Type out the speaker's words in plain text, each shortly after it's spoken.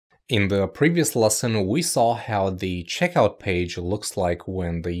In the previous lesson, we saw how the checkout page looks like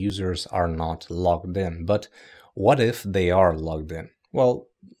when the users are not logged in. But what if they are logged in? Well,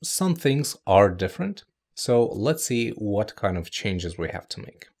 some things are different. So let's see what kind of changes we have to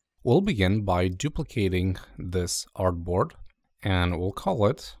make. We'll begin by duplicating this artboard and we'll call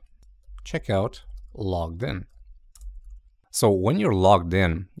it checkout logged in. So when you're logged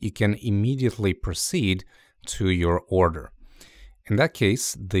in, you can immediately proceed to your order. In that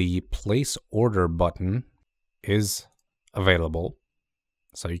case, the place order button is available,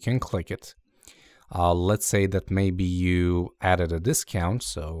 so you can click it. Let's say that maybe you added a discount,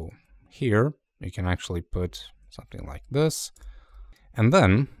 so here you can actually put something like this. And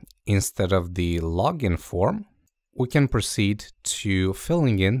then instead of the login form, we can proceed to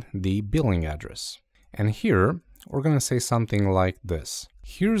filling in the billing address. And here we're going to say something like this.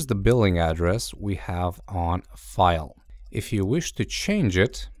 Here's the billing address we have on file. If you wish to change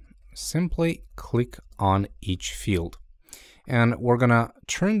it, simply click on each field. And we're going to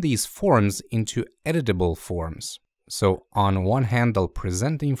turn these forms into editable forms. So on one hand, they'll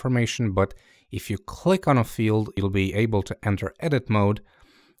present the information, but if you click on a field, you'll be able to enter edit mode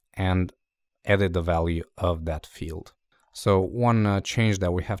and edit the value of that field. So one change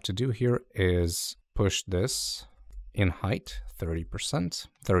that we have to do here is push this in height 30%,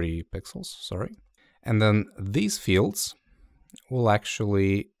 30 pixels, sorry. And then these fields will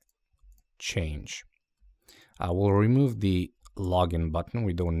actually change. We'll remove the login button.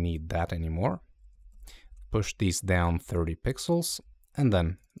 We don't need that anymore. Push these down 30 pixels. And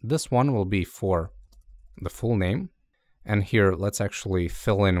then this one will be for the full name. And here, let's actually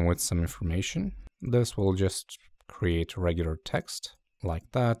fill in with some information. This will just create regular text like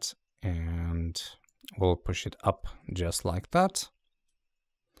that. And we'll push it up just like that.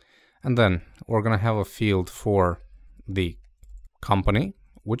 And then we're going to have a field for the company,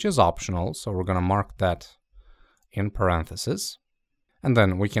 which is optional. So we're going to mark that in parentheses. And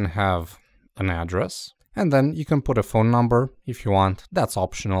then we can have an address. And then you can put a phone number if you want. That's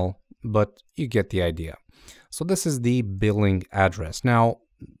optional, but you get the idea. So this is the billing address. Now,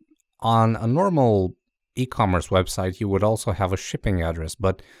 on a normal e-commerce website, you would also have a shipping address.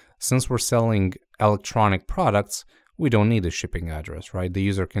 But since we're selling electronic products, we don't need a shipping address, right? The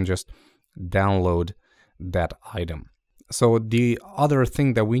user can just download that item. So the other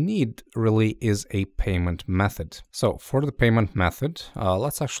thing that we need really is a payment method. So for the payment method,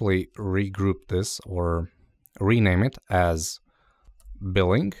 let's actually regroup this or rename it as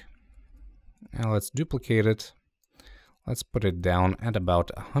billing. And let's duplicate it. Let's put it down at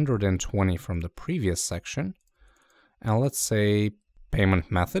about 120 from the previous section. And let's say payment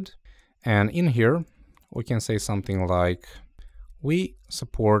method. And in here, we can say something like, we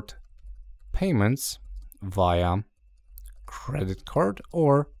support payments via credit card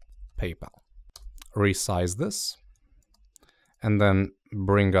or PayPal. Resize this and then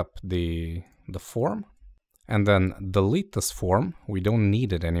bring up the form and then delete this form. We don't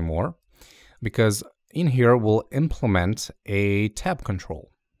need it anymore because in here we'll implement a tab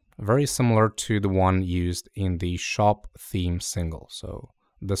control, very similar to the one used in the shop theme single. So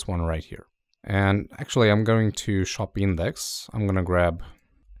this one right here. And actually I'm going to shop index. I'm going to grab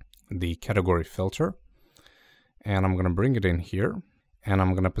the category filter and I'm going to bring it in here and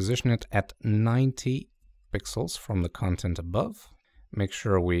I'm going to position it at 90 pixels from the content above. Make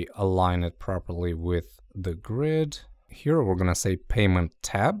sure we align it properly with the grid. Here we're going to say payment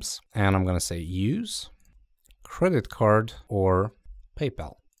tabs and I'm going to say use credit card or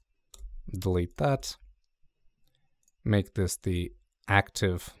PayPal. Delete that. Make this the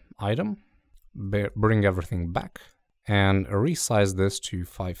active item. Bring everything back and resize this to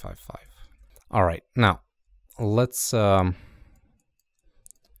 555. All right, now let's zoom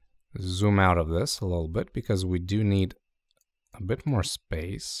out of this a little bit because we do need a bit more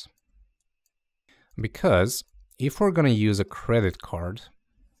space. Because if we're going to use a credit card,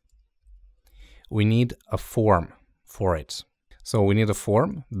 we need a form for it. So we need a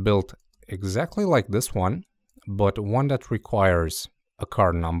form built exactly like this one, but one that requires a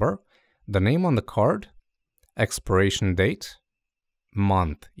card number, the name on the card, expiration date,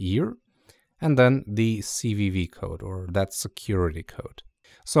 month, year, and then the CVV code or that security code.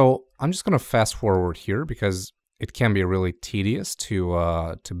 So I'm just going to fast forward here because it can be really tedious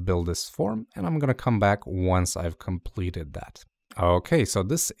to build this form, and I'm going to come back once I've completed that. Okay, so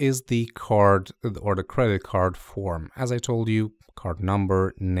this is the card or the credit card form. As I told you, card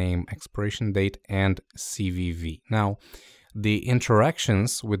number, name, expiration date, and CVV. Now, the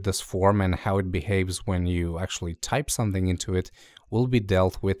interactions with this form and how it behaves when you actually type something into it will be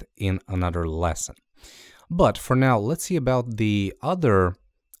dealt with in another lesson. But for now, let's see about the other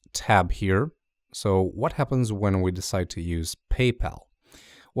tab here. So what happens when we decide to use PayPal?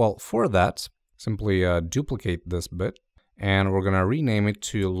 Well, for that, simply duplicate this bit, and we're going to rename it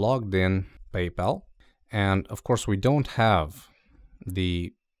to logged in PayPal. And of course, we don't have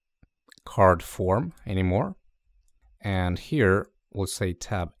the card form anymore. And here we'll say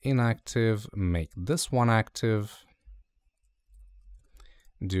tab inactive, make this one active,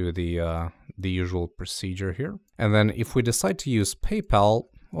 do the usual procedure here. And then if we decide to use PayPal,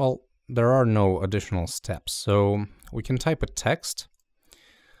 well, there are no additional steps. So we can type a text.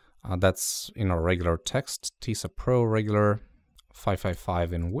 That's regular text, TISA Pro regular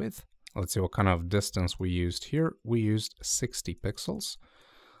 555 in width. Let's see what kind of distance we used here. We used 60 pixels.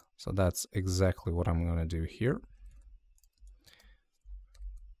 So that's exactly what I'm going to do here.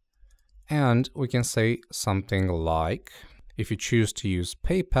 And we can say something like, if you choose to use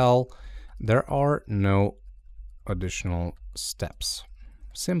PayPal, there are no additional steps.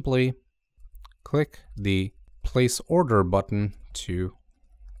 Simply click the place order button to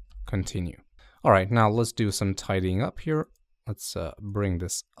continue. All right, now let's do some tidying up here. Let's bring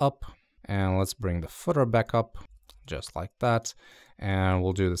this up, and let's bring the footer back up just like that. And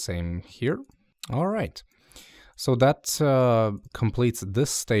we'll do the same here. All right. So that completes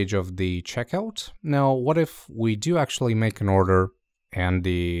this stage of the checkout. Now, what if we do actually make an order and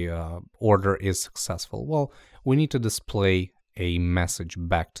the order is successful? Well, we need to display a message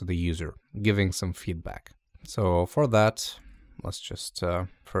back to the user, giving some feedback. So for that, let's just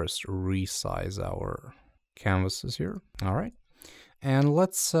first resize our canvases here. All right. And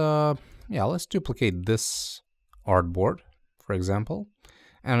let's duplicate this artboard, for example,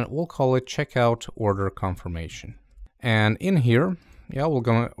 and we'll call it checkout order confirmation. And in here, we're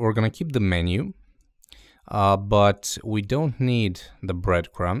gonna keep the menu, but we don't need the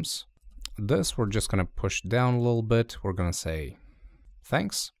breadcrumbs. This we're just gonna push down a little bit. We're gonna say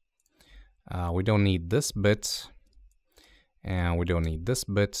thanks. We don't need this bit, and we don't need this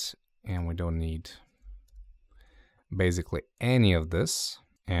bit, and we don't need basically any of this.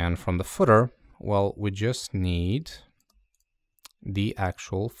 And from the footer, well, we just need the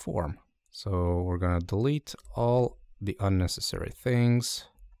actual form. So we're gonna delete all the unnecessary things.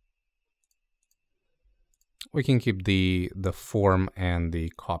 We can keep the form and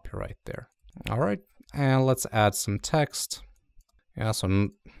the copyright there. All right, and let's add some text. Yeah,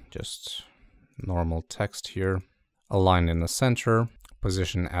 some just normal text here, aligned in the center,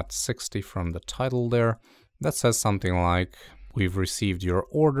 position at 60 from the title there. That says something like, we've received your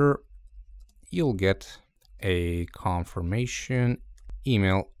order. You'll get a confirmation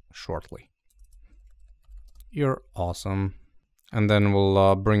email shortly. You're awesome. And then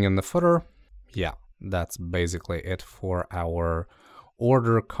we'll bring in the footer. Yeah, that's basically it for our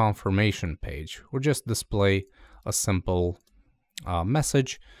order confirmation page. We'll just display a simple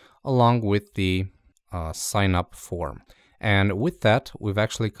message along with the sign up form. And with that, we've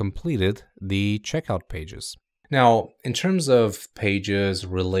actually completed the checkout pages. Now, in terms of pages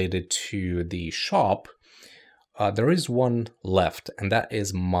related to the shop, there is one left, and that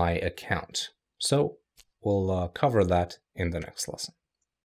is my account. So we'll cover that in the next lesson.